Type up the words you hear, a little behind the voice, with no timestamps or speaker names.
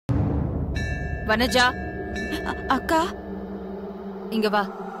வனஜா அக்கா இங்க வா.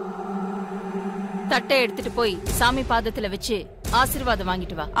 தட்டை எடுத்துட்டு போய் சாமி பாதத்துல வச்சு ஆசீர்வாதம்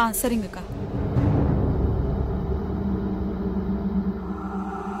வாங்கிட்டு வா. சரிங்கக்கா.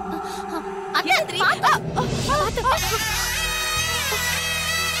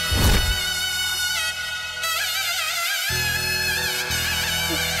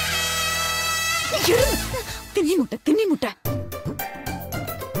 தின்னி முட்டை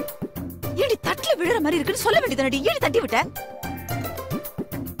ஏடி தட்டுல விழுற மாதிரி இருக்குன்னு சொல்ல வேண்டியதானடி, ஏடி தட்டி விட்ட?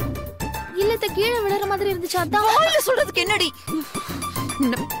 இல்ல கீழே விழுற மாதிரி இருந்துச்சு, அதான் சொல்றதுக்கு என்னடி?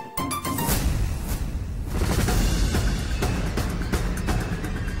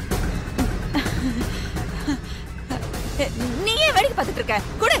 நீ ஏன் வேடிக்கை பார்த்துட்டு இருக்க?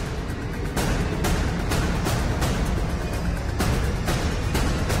 குடு.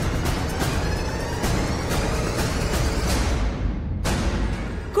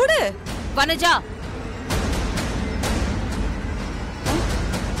 குடு. வனஜா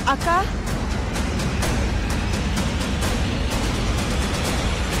அக்கா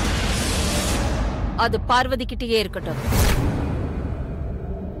அது பார்வதி கிட்டயே இருக்கட்டும்.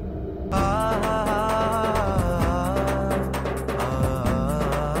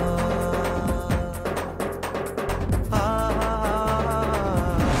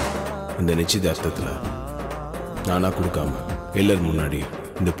 இந்த நிச்சயதார்த்தத்துல நானா கொடுக்காம எல்லாரும் முன்னாடி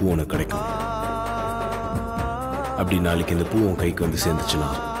இந்த பூ உனக்கு கிடைக்கும். அப்படி நாளைக்கு இந்த பூ உன் கைக்கு வந்து சேர்ந்துச்சுன்னா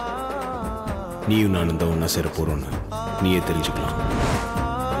நீயும் நானும் தான் ஒன்னா சேர போறோம்னு நீயே தெரிஞ்சுக்கலாம்.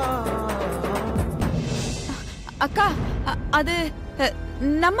 அக்கா அது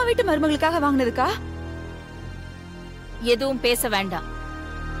நம்ம வீட்டு மருமகளுக்காக வாங்கினதுக்கா? எதுவும் பேச வேண்டாம்.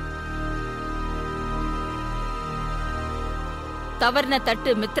 தவறுன தட்டு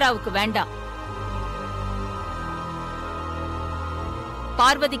மித்ராவுக்கு வேண்டாம்.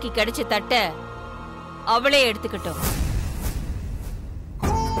 பார்வதிக்கு கிடைச்ச தட்ட அவளே எடுத்துக்கிட்டோம்.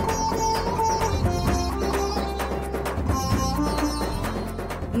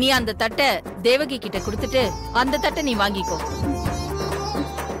 நீ அந்த தட்டை தேவகி கிட்ட கொடுத்துட்டு அந்த தட்டை நீ வாங்கிக்கோ.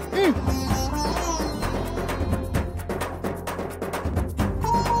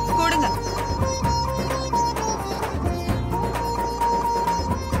 கொடுங்க.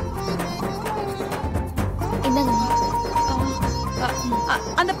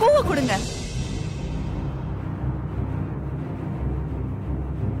 அந்த பூவை கொடுங்க.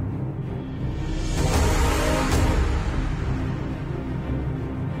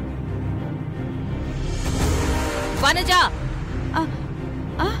 வனஜா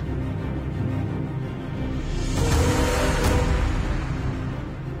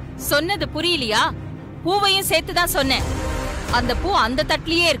சொன்னது புரியலையா? பூவையும் சேர்த்துதான் சொன்னேன். அந்த பூ அந்த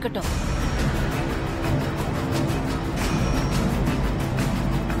தட்டிலேயே இருக்கட்டும்.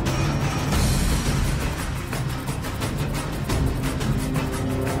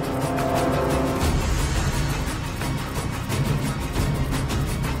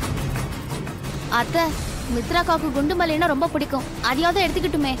 அத்தை, மித்ரா காக்கு குண்டு மல்லினா ரொம்ப பிடிக்கும், அதையாவது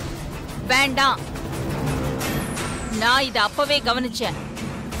எடுத்துக்கிட்டுமே. வேண்டாம். நான் இத அப்பவே கவனிச்சேன்.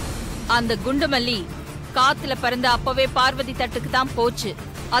 அந்த குண்டு மல்லி காத்துல பறந்த அப்பவே பார்வதி தட்டுக்கு தான் போச்சு.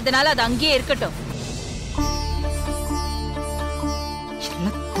 அதனால அது அங்கேயே இருக்கட்டும்.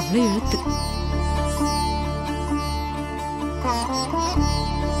 எழுத்து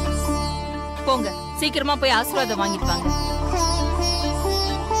போங்க, சீக்கிரமா போய் ஆசீர்வாதம் வாங்கிட்டு வாங்க.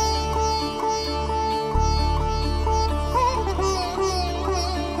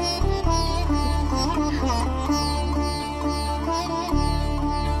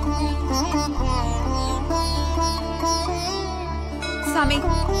 சாமி,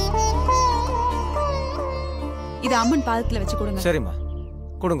 இது அம்மன் பாதத்துல வச்சு கொடுங்க. சரிம்மா,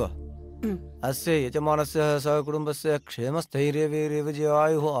 கொடுங்க. அஸ்ய யஜமானஸ்ய சகுடும்பஸ்ய க்ஷேமஸ்தைர்ய வீர்ய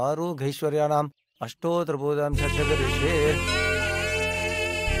விஜயாயுः ஆரோக்யைஸ்வர்யாணாம் அஷ்டோத்திரபூதாம் சட்டகரிஷ்யே.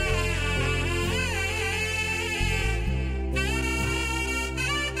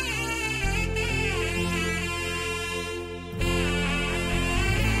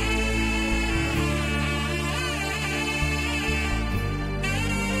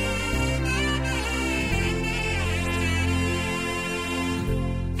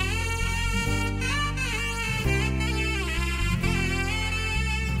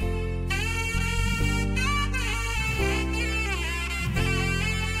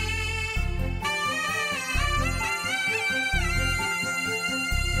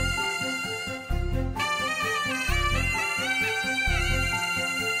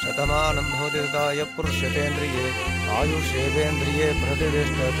 शतमानं भवति तदाय पुरुषतेन्द्रिये आयुषेवेन्द्रिये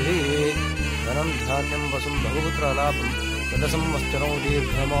प्रतिष्ठति. धनं धान्यं वसुं बहुपुत्रलाभं तदसंवत्सरं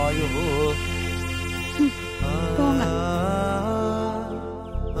दीर्घमायुः. போங்க.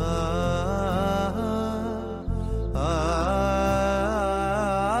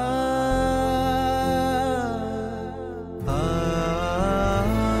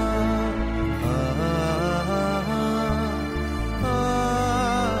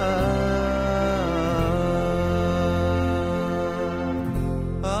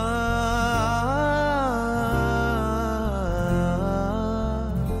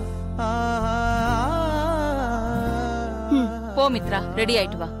 போ மித்ரா, ரெடி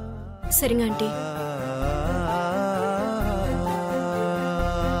ஆயிட்டு வா. சரிங்க ஆண்டி.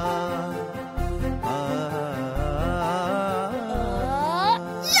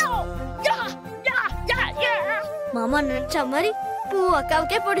 மாமா நினைச்ச மாதிரி பூ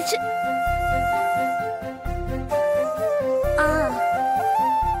அக்காவுக்கே போடுச்சு.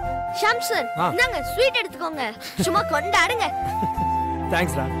 ஷாம் சார், இந்தாங்க ஸ்வீட் எடுத்துக்கோங்க. சும்மா கொண்டாடுங்க.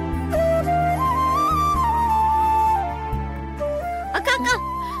 தேங்க்ஸ் டா. அக்கா அக்கா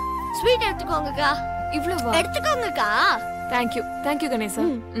ஸ்வீட் எடுத்துக்கோங்கக்கா. இவ்வளவு எடுத்துக்கோங்கக்கா. தேங்க்யூ. தேங்க்யூ கணேசா.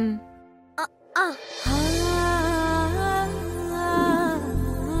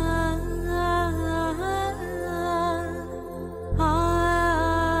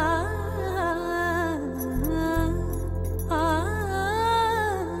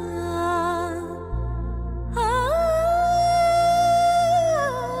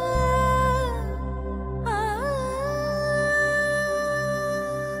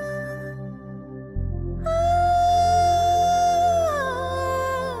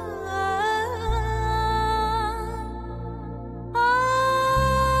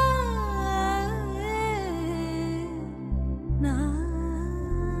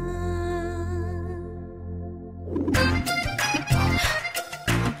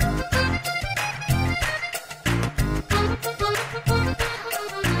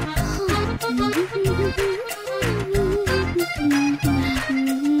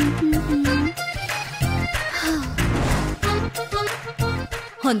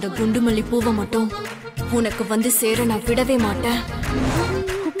 அந்த குண்டுமல்லி பூவை மட்டும் உனக்கு வந்து சேர நான் விடவே மாட்டேன்.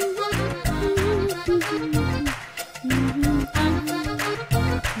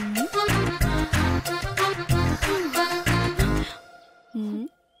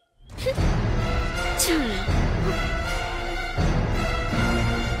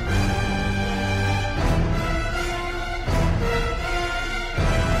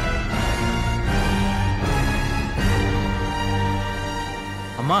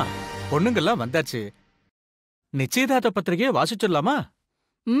 அம்மா, பொண்ணுங்கெல்லாம் வந்தாச்சு. நிச்சயதார்த்த பத்திரிகையை வாசிச்சிடலாமா?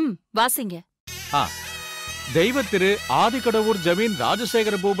 வாசிங்க. தெய்வத்திரு ஆதிக்கடவூர் ஜமீன்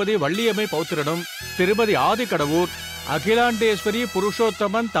ராஜசேகர பூபதி வள்ளியம்மை பௌத்திரனும் திருமதி ஆதிக்கடவூர் அகிலாண்டேஸ்வரி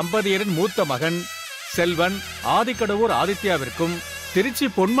புருஷோத்தமன் தம்பதியரின் மூத்த மகன் செல்வன் ஆதிக்கடவூர் ஆதித்யாவிற்கும், திருச்சி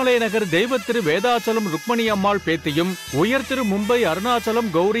பொன்மலை நகர் தெய்வத்திரு வேதாச்சலம் ருக்மணி அம்மாள் பேத்தியும் உயர்திரு மும்பை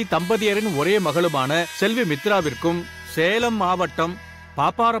அருணாச்சலம் கௌரி தம்பதியரின் ஒரே மகளுமான செல்வி மித்ராவிற்கும், சேலம் மாவட்டம்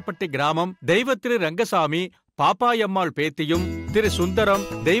பாப்பாரப்பட்டி கிராமம் தெய்வத்திரு ரங்கசாமி பாப்பாயம்மாள் பேத்தியும் திரு சுந்தரம்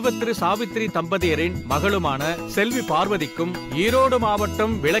தெய்வத்திரு சாவித்திரி தம்பதியரின் மகளுமான செல்வி பார்வதிக்கும், ஈரோடு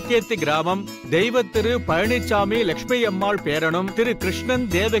மாவட்டம் விளக்கேத்தி கிராமம் தெய்வத்திரு பழனிசாமி லட்சுமி அம்மாள் பேரனும் திரு கிருஷ்ணன்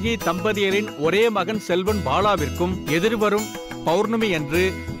தேவகி தம்பதியரின் ஒரே மகன் செல்வன் பாலாவிற்கும் எதிர்வரும் பௌர்ணமி என்று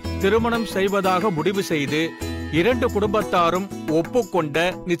திருமணம் செய்வதாக முடிவு செய்து இரண்டு குடும்பத்தாரும் ஒப்புக்கொண்ட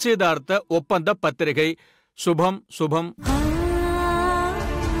நிச்சயதார்த்த ஒப்பந்த பத்திரிகை. சுபம் சுபம்.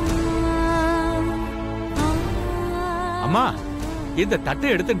 அம்மா, இந்த தட்டை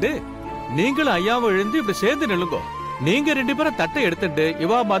எடுத்துட்டு நீங்களும் ஐயாவும் எழுந்து இப்படி சேர்ந்து நில்லுங்கோ. நீங்க ரெண்டு பேரும் தட்டை எடுத்துட்டு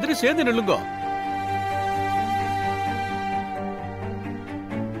இவா மாதிரி சேர்ந்து நில்லுங்கோ.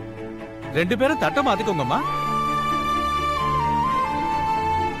 ரெண்டு பேரும் தட்டை மாத்திக்கோங்கம்மா.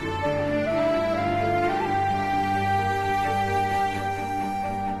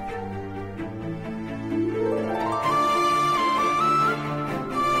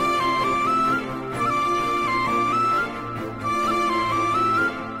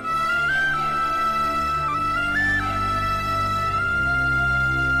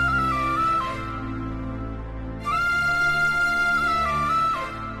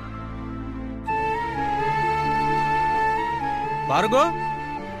 பாருங்க,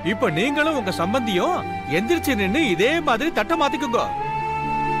 இப்ப நீங்களும் உங்க சம்பந்தியும் எந்திரிச்சு நின்னு இதே மாதிரி தட்டை மாத்திக்குங்க.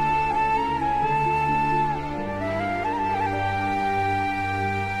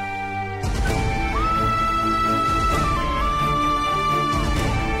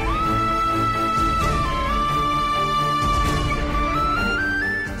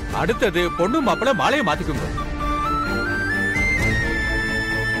 அடுத்தது பொண்ணு மாப்பிள்ள மாலையை மாத்திக்குங்க.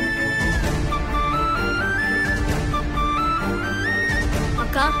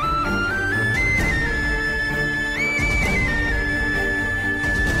 அக்கா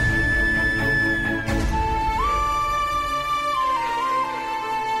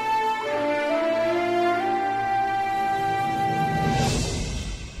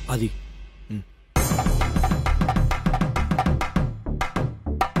ஆதி.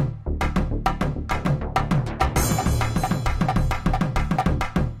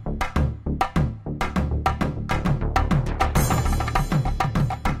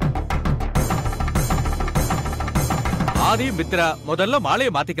 ஆதி, மித்ரா, முதல்ல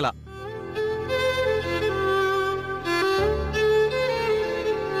மாலையை மாத்திக்கலாம்.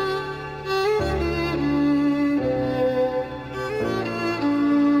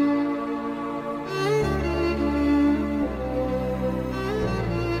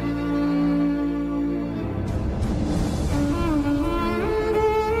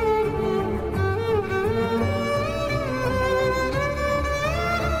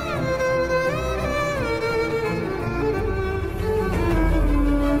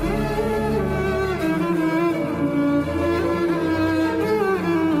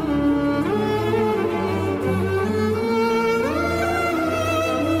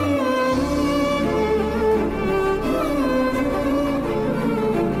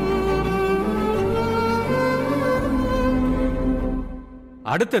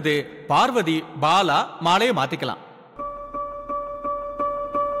 அடுத்தது பார்வதி, பாலா மாலையை மாத்திக்கலாம்.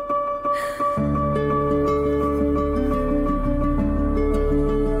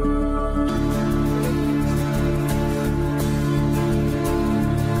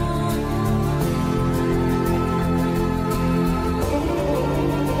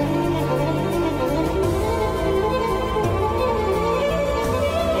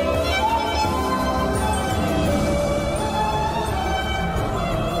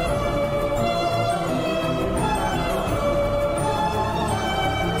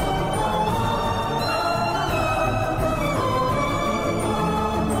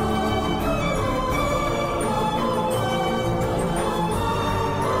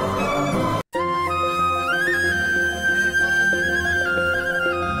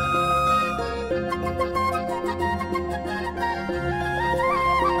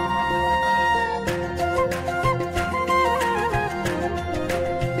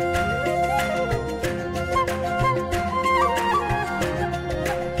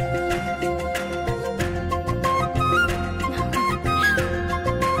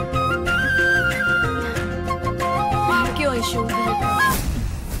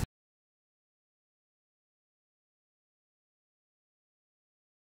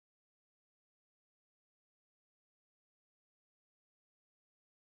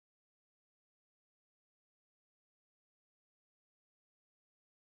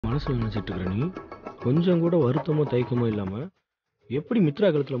 மனசுல நினைச்சிட்டு இருக்கிற நீ கொஞ்சம் கூட வருத்தமோ தயக்கமோ இல்லாம எப்படி மித்ரா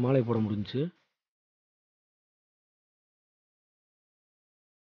கழுத்துல மாலை போட முடிஞ்சுச்சு?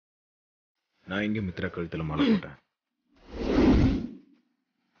 நான் எங்க மித்ரா கழுத்துல மாலை போட்டேன்?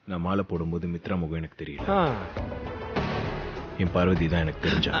 நான் மாலை போடும்போது மித்ரா முகம் எனக்கு தெரியல. என் பார்வதி தான் எனக்கு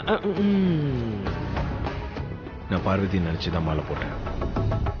தெரிஞ்சா. நான் பார்வதி நினைச்சுதான் மாலை போட்டேன்.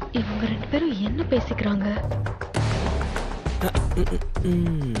 இவங்க ரெண்டு பேரும் என்ன பேசிக்கிறாங்க?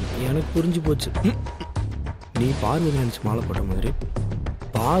 எனக்கு புரிஞ்சு போச்சு. நீ பார்வதி நினைச்சு மாலை போட்ட மாதிரி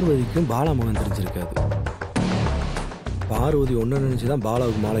பார்வதிக்கும் பாலா மகன் தெரிஞ்சிருக்காது. பார்வதி ஒன்னு நினைச்சுதான்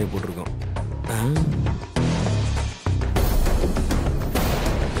பாலாவுக்கு மாலையை போட்டிருக்கோம்.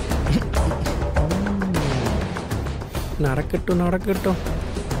 நடக்கட்டும் நடக்கட்டும்.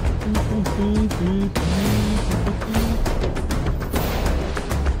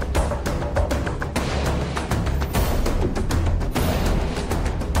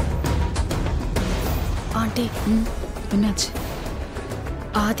 ஆண்டி, என்னாச்சு?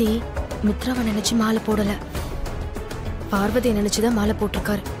 ஆதி மித்ராவை நினைச்சு மாலை போடல, பார்வதியை நினைச்சுதான் மாலை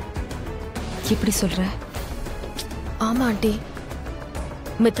போட்டிருக்காரு. எப்படி சொல்ற? ஆமா ஆண்டி,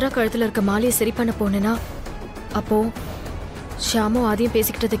 மித்ரா கழுத்துல இருக்க மாலையை சரி பண்ண போனேன்னா அப்போ ஷாமும் ஆதியும்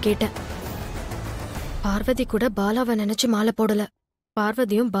பேசிக்கிட்டதை கேட்டேன். பார்வதி கூட பாலாவை நினைச்சு மாலை போடல,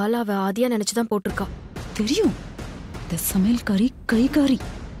 பார்வதியும் பாலாவை ஆதியா நினைச்சுதான் போட்டிருக்கா. தெரியும், இந்த சமையல்காரி கைகாரி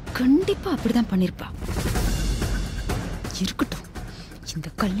கண்டிப்பா அப்படிதான் பண்ணிருப்பா. இருக்கட்டும், இந்த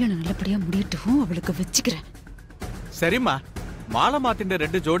கல்யாணம் நல்லபடியா முடியட்டும், அவளுக்கு வச்சுக்கிறேன். சரிம்மா, மாலை மாத்தின்ற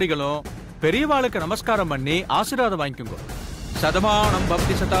ரெண்டு ஜோடிகளும் பெரியவாளுக்கு நமஸ்காரம் பண்ணி ஆசீர்வாதம் வாங்கிக்கோங்க. சதமானம்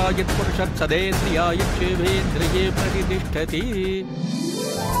பக்தி சதாயத் புருஷத் சதேந்திரியாயத் சேவேந்திரியே பிரதிஷ்டதி.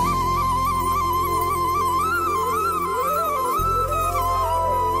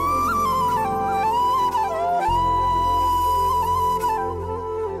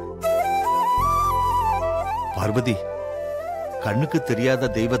 பார்வதி, கண்ணுக்கு தெரியாத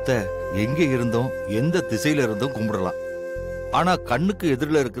தெய்வத்தை எங்க இருந்தோம் எந்த திசையில இருந்தும் கும்பிடலாம். ஆனா கண்ணுக்கு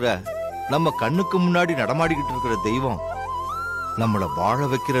எதிரில இருக்கிற நம்ம கண்ணுக்கு முன்னாடி நடமாடிக்கிட்டு இருக்கிற தெய்வம், நம்மள வாழ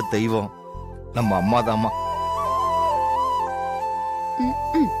வைக்கிற தெய்வம் நம்ம அம்மாதாம்மா.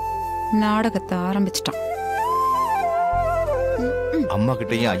 நாடகத்தை ஆரம்பிச்சிட்டான். அம்மா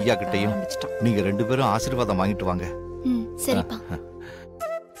கிட்டையும் ஐயா கிட்டையும் நீங்க 2 பேரும் ஆசீர்வாதம் வாங்கிட்டு வாங்க. சரிப்பா.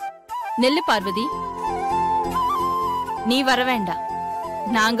 நெல்லு பார்வதி, நீ வர வேண்டாம்,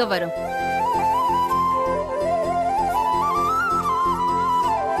 நாங்க வரோம்.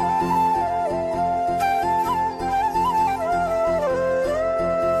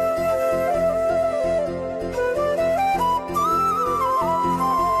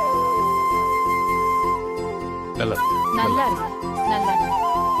 நல்லா இருக்கு, நல்லா இருக்கு.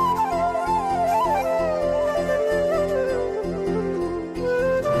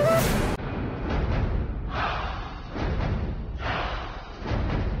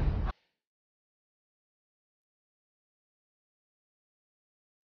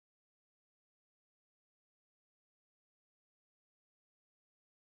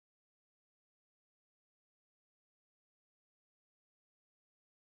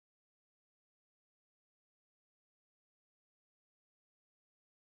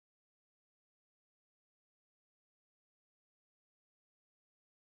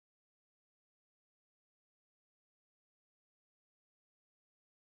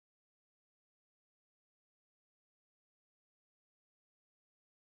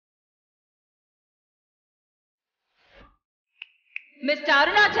 மிஸ்டர்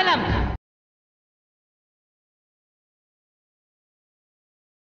அருணாச்சலம்,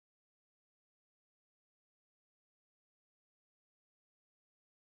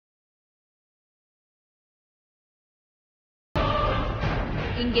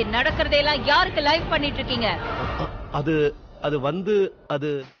 இங்க நடக்கிறதையெல்லாம் யாருக்கு லைவ் பண்ணிட்டு இருக்கீங்க? அது வந்து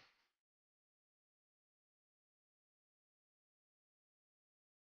அது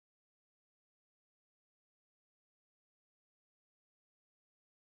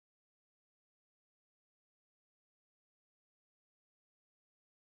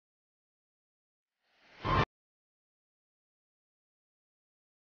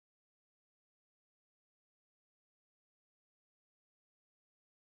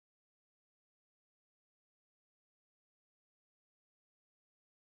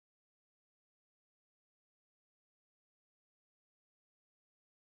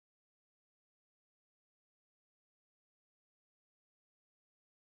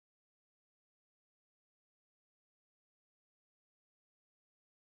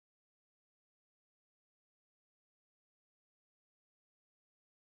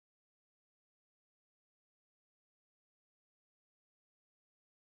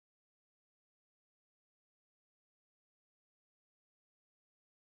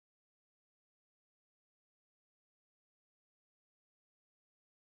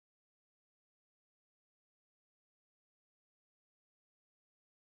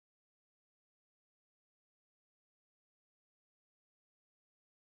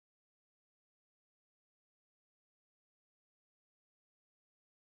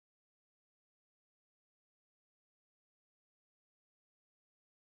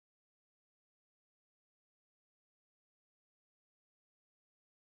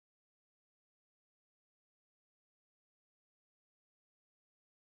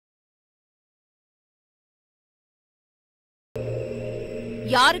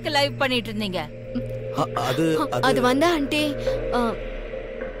யாருக்கு லைவ் பண்ணிட்டு இருந்தீங்க? அது வந்து ஆண்டி,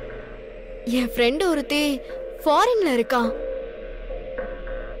 என் ஃப்ரெண்ட் ஒருத்தி ஃபாரின்ல இருக்கா.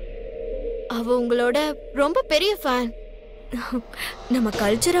 அவ உங்களோட ரொம்ப பெரிய ஃபேன். நம்ம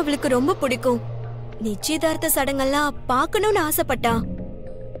கல்ச்சர் அவளுக்கு ரொம்ப பிடிக்கும். நிச்சயதார்த்த சடங்கெல்லாம் பார்க்கணும்னு ஆசைப்பட்டா.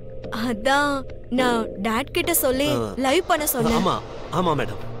 அதான் நான் டாட் கிட்ட சொல்லி லைவ் பண்ண சொன்னேன். ஆமா ஆமா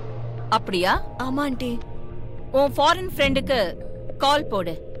மேடம். அப்படியா? ஆமா ஆண்டி. உன் ஃபாரின் ஃப்ரெண்டுக்கு கால்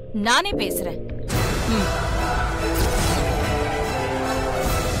போடு, நானே பேசுறேன்.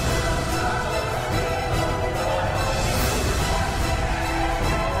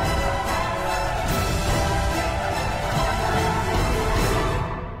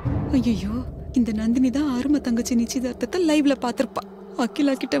 ஐயோ, இந்த நந்தினி தான் அருமை தங்கச்சி நிச்சயதார்த்தத்தை லைவ்ல பாத்திருப்பா.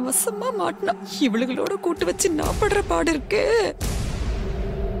 அகிலா கிட்ட வசமா மாட்டினா. இவளுகளோட கூட்டு வச்சு நான் படுற பாடு இருக்கு.